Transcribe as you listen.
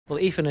Well,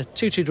 Ethan, a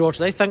 2-2 draw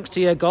today, thanks to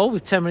your goal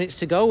with 10 minutes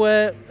to go.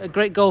 A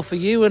great goal for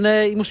you, and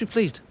you must be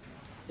pleased.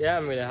 Yeah,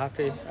 I'm really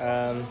happy.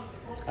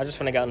 I just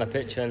want to get on the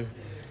pitch and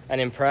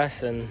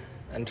impress and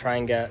try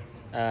and get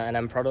an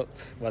end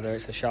product, whether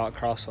it's a short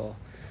cross or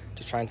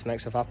just trying to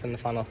make stuff happen in the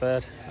final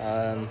third.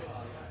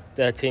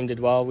 The team did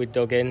well. We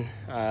dug in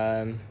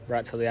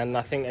right till the end. And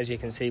I think, as you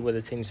can see with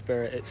the team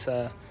spirit,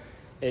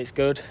 it's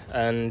good,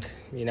 and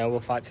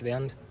we'll fight to the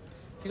end.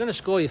 If you're going to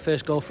score your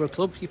first goal for a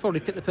club, you probably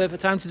picked the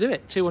perfect time to do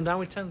it. 2-1 down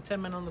with 10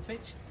 men on the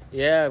pitch.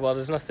 Yeah, well,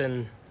 there's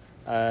nothing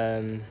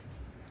holding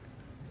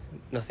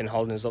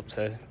us up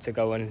to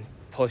go and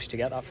push to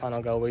get that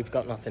final goal. We've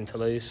got nothing to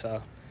lose,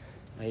 so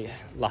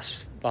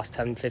last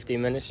 10-15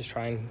 minutes just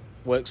try and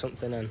work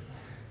something,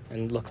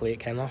 and luckily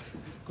it came off.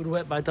 Good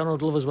work by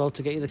Donald Love as well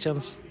to get you the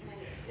chance.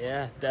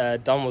 Yeah,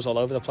 Don was all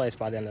over the place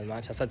by the end of the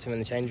match. I said to him in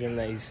the change room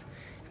that he's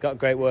got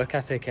great work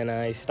ethic, and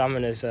his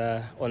stamina's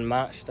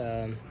unmatched.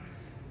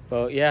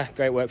 But yeah,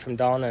 great work from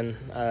Don, and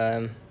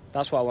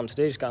that's what I want to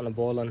do, just get on the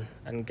ball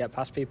and get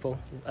past people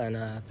and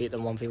beat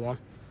them 1v1.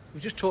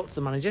 We just talked to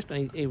the manager,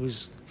 and he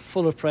was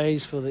full of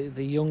praise for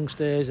the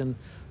youngsters and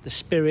the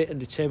spirit and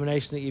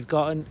determination that you've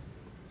got. And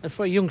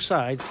for a young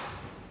side,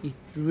 you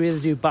really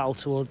do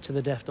battle to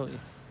the death, don't you?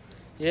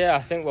 Yeah, I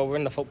think, well, we're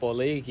in the Football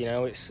League,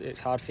 it's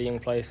hard for young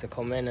players to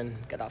come in and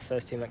get that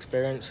first team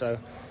experience. So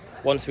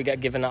once we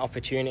get given that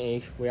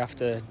opportunity, we have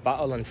to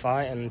battle and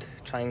fight and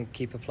try and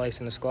keep a place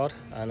in the squad.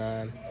 And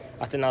I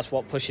think that's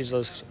what pushes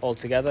us all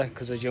together,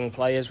 because as young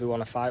players we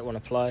want to fight, want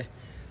to play,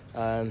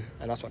 and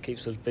that's what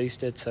keeps us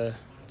boosted to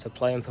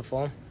play and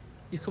perform.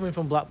 You've come in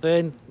from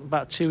Blackburn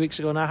about 2 weeks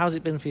ago now. How's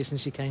it been for you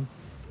since you came?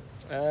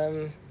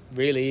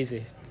 Really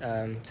easy,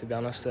 to be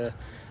honest.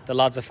 The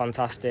lads are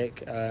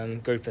fantastic,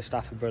 group of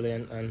staff are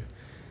brilliant, and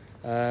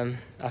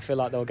I feel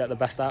like they'll get the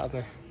best out of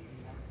me.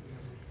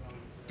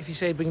 If you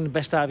say bringing the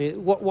best out of you,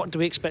 what do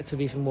we expect of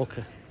Ethan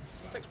Walker?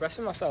 Just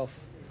expressing myself.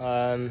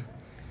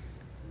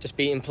 Just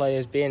beating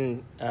players,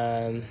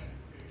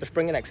 just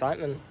bringing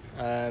excitement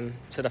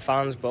to the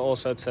fans, but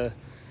also to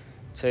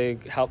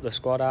help the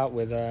squad out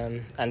with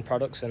end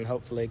products and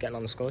hopefully getting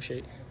on the score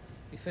sheet.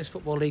 Your first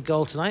Football League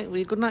goal tonight, will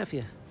be a good night for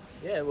you?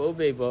 Yeah, it will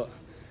be, but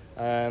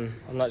I'm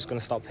not just going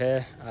to stop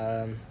here.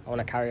 I want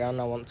to carry on.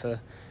 I want to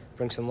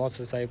bring some more to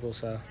the table,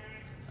 so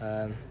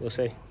we'll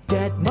see.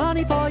 Get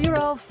money for your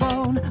old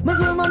phone,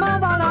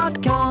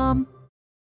 MazlumaMobile.com.